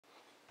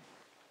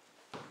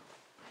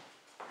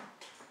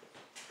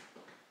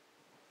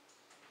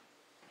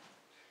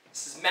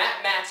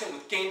Matson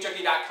with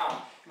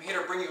GameJunkie.com. I'm here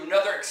to bring you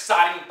another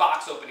exciting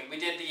box opening. We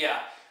did the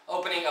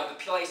opening of the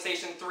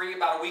PlayStation 3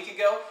 about a week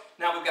ago.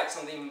 Now we've got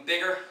something even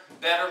bigger,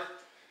 better.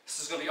 This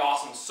is going to be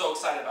awesome. I'm so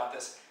excited about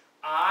this.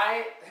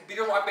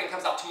 Beatles Rock Band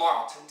comes out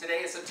tomorrow.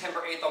 Today is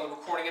September 8th on the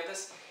recording of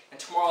this, and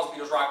tomorrow's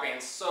Beatles Rock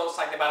Band. So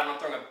psyched about it. I'm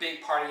throwing a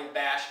big party and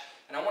bash,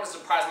 and I want to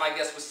surprise my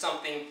guests with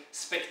something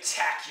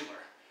spectacular.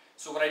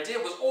 So what I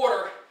did was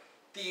order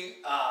the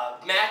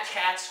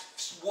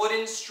Catz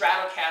wooden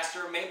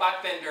Stratocaster made by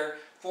Fender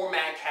for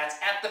Catz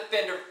at the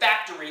Fender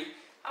factory.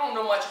 I don't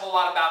know a whole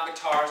lot about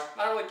guitars.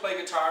 I don't really play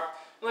guitar.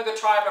 The only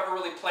guitar I've ever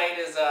really played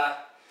is,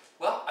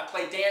 well, I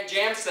play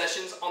jam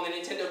sessions on the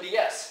Nintendo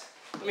DS.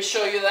 Let me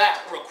show you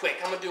that real quick.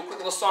 I'm going to do a quick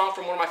little song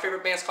from one of my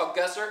favorite bands called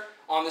Guster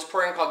on this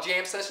program called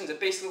Jam Sessions. It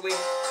basically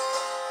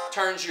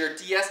turns your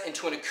DS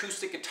into an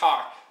acoustic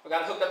guitar. I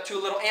got it hooked up to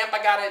a little amp.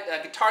 I got it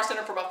at Guitar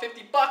Center for about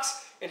 $50.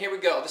 And here we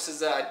go. This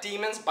is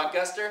Demons by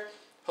Guster.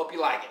 Hope you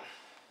like it.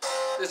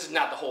 This is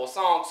not the whole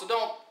song, so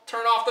don't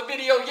turn off the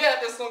video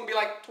yet. This is going to be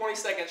like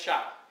 20-second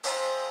shot.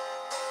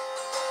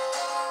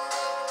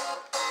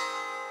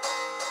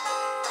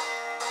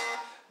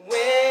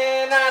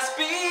 When I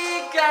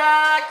speak,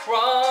 I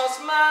cross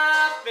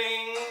my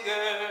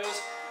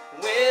fingers.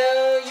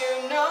 Will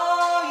you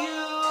know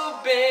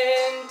you've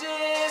been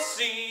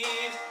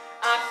deceived?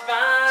 I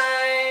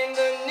find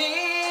the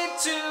need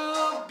to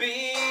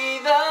be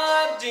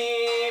the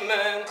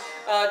demon.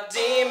 A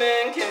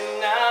demon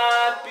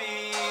cannot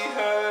be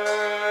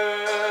hurt.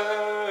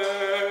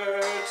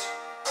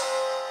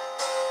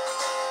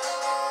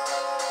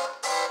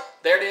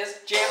 There it is,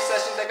 Jam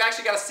Sessions. They've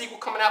actually got a sequel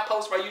coming out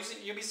published by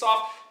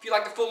Ubisoft. If you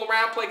like to fool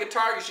around, play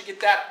guitar, you should get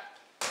that.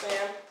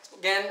 Bam.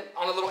 Again,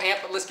 on a little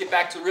amp, but let's get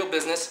back to real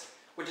business,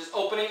 which is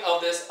opening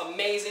of this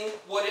amazing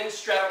wooden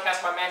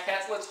Stratocaster by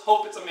Catz. Let's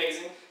hope it's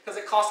amazing, because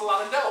it costs a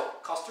lot of dough.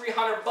 It costs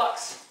 $300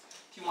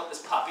 if you want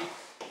this puppy.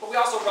 But we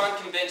also run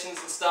conventions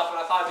and stuff, and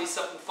I thought it'd be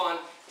something fun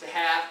to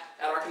have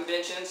at our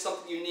convention,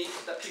 something unique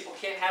that people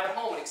can't have at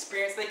home, an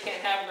experience they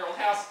can't have in their own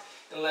house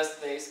unless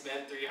they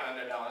spend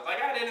 $300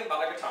 like I did and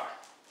bought a guitar.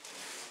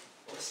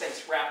 Well, this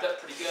thing's wrapped up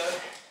pretty good.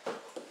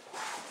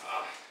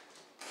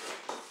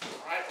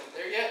 Alright, we're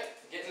there yet.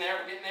 We're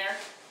getting there.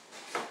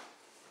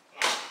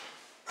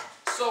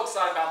 So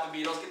excited about the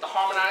Beatles. Get to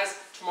harmonize.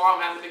 Tomorrow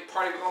I'm having a big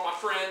party with all my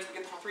friends. We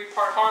get the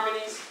 3-part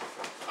harmonies.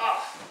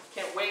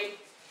 Can't wait.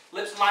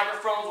 Lips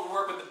microphones will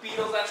work with the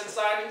Beatles. That's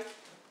exciting.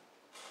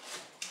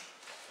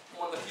 I'm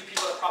one of the few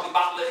people that probably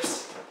bought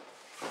lips.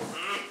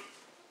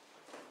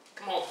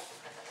 Come on.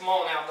 Come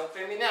on now. Don't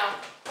fail me now.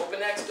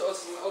 Open X.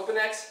 This is Open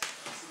X.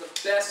 This is the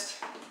best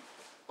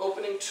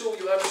opening tool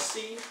you'll ever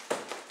see.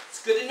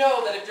 It's good to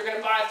know that if you're going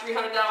to buy a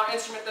 $300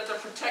 instrument that they're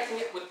protecting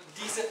it with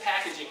decent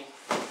packaging.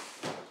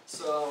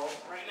 So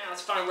right now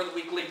let's find where the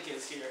weak link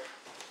is here.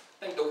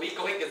 I think the weak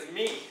link is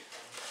me.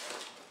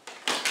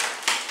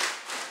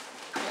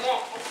 Come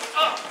on, open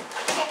up!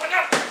 Open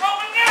up!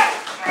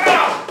 Open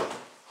up!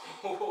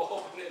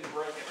 Open it and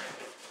break it right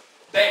there.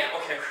 Bam,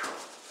 okay.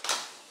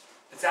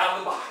 It's out of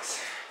the box.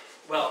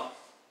 Well,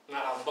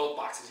 not out of both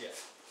boxes yet.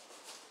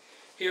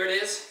 Here it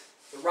is.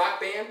 The Rock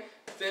Band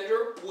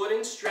Fender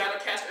wooden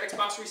Stratocaster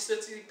Xbox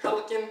 360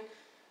 Pelican.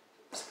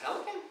 Is it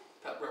Pelican?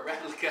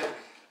 Replica.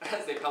 I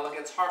say Pelican.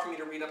 It's hard for me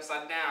to read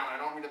upside down. I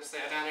don't read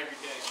upside down every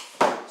day.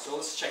 So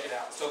let's check it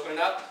out. Let's open it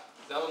up.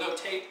 There's no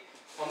tape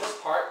on this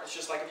part. It's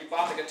just like if you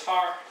bought the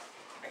guitar,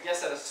 I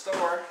guess at a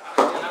store.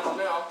 I don't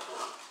know.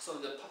 So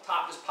the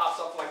top just pops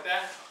up like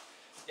that.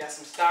 You got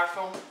some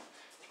styrofoam to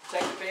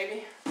protect the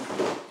baby.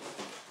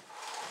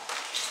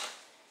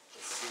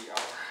 Let's see.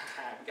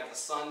 Alright, we got the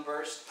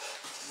sunburst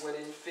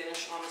wooden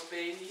finish on this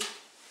baby.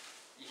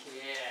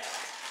 Yeah.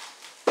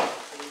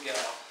 Here we go.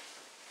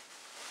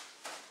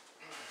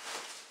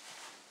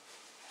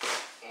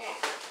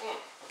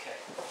 Okay.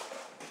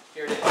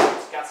 Here it is.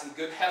 It's got some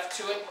good heft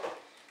to it.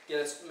 Yeah,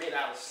 it's made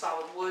out of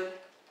solid wood.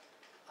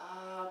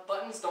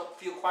 Buttons don't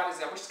feel quite as...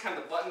 I wish kind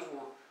of the buttons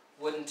were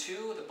wooden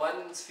too. The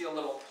buttons feel a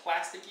little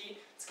plasticky.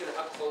 Let's get an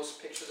up-close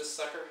picture of this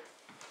sucker.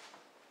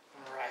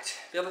 Alright.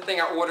 The other thing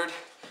I ordered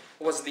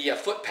was the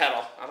foot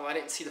pedal. I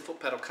didn't see the foot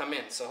pedal come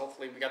in, so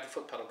hopefully we got the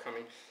foot pedal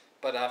coming.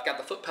 But I've got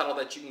the foot pedal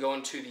that you can go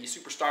into the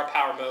Superstar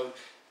Power mode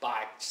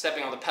by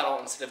stepping on the pedal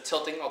instead of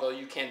tilting, although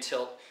you can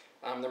tilt.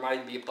 There might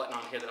even be a button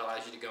on here that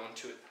allows you to go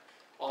into it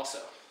also.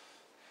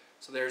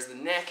 So there's the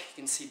neck.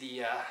 You can see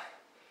the,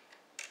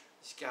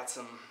 it's got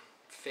some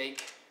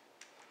fake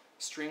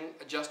string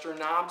adjuster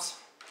knobs.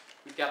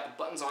 We've got the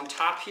buttons on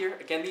top here.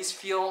 Again, these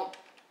feel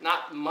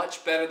not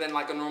much better than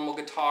like a normal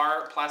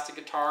guitar, plastic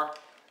guitar.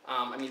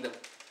 I mean,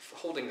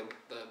 holding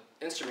the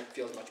instrument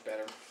feels much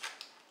better.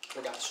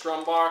 We've got the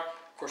strum bar.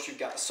 Of course, you've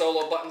got the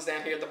solo buttons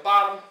down here at the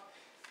bottom.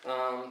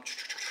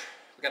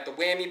 We've got the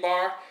whammy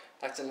bar.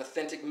 That's an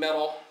authentic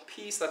metal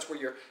piece. That's where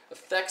your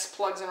effects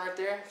plugs in right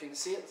there. If you can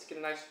see it, let's get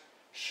a nice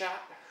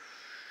shot.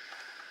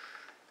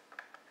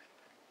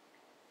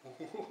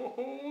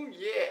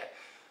 Yeah.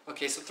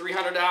 Okay, so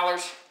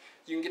 $300.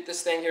 You can get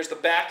this thing. Here's the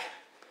back.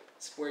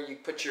 It's where you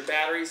put your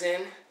batteries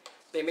in.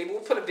 maybe we'll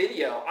put a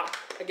video.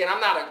 Again,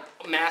 I'm not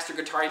a master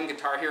guitar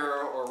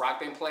hero or rock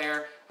band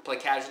player. I play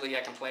casually.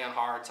 I can play on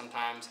hard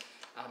sometimes,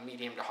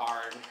 medium to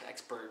hard.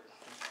 Expert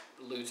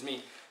eludes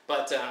me.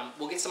 But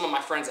we'll get some of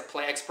my friends that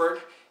play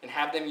expert and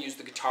have them use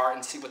the guitar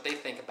and see what they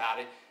think about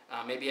it.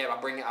 Maybe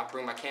I'll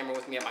bring my camera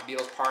with me at my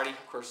Beatles party.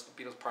 Of course,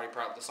 the Beatles party,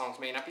 probably the songs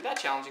may not be that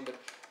challenging, but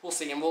we'll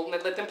see. And we'll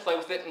let them play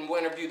with it, and we'll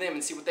interview them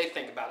and see what they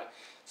think about it.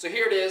 So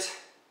here it is,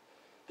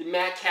 the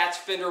Catz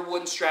Fender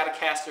wooden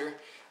Stratocaster.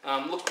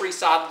 Look pretty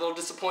solid, a little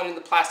disappointed in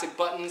the plastic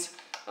buttons.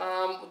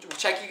 We'll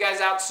check you guys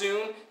out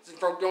soon.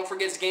 Don't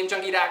forget it's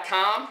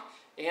GameJunkie.com.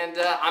 And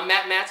I'm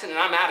Matson, and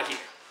I'm out of here.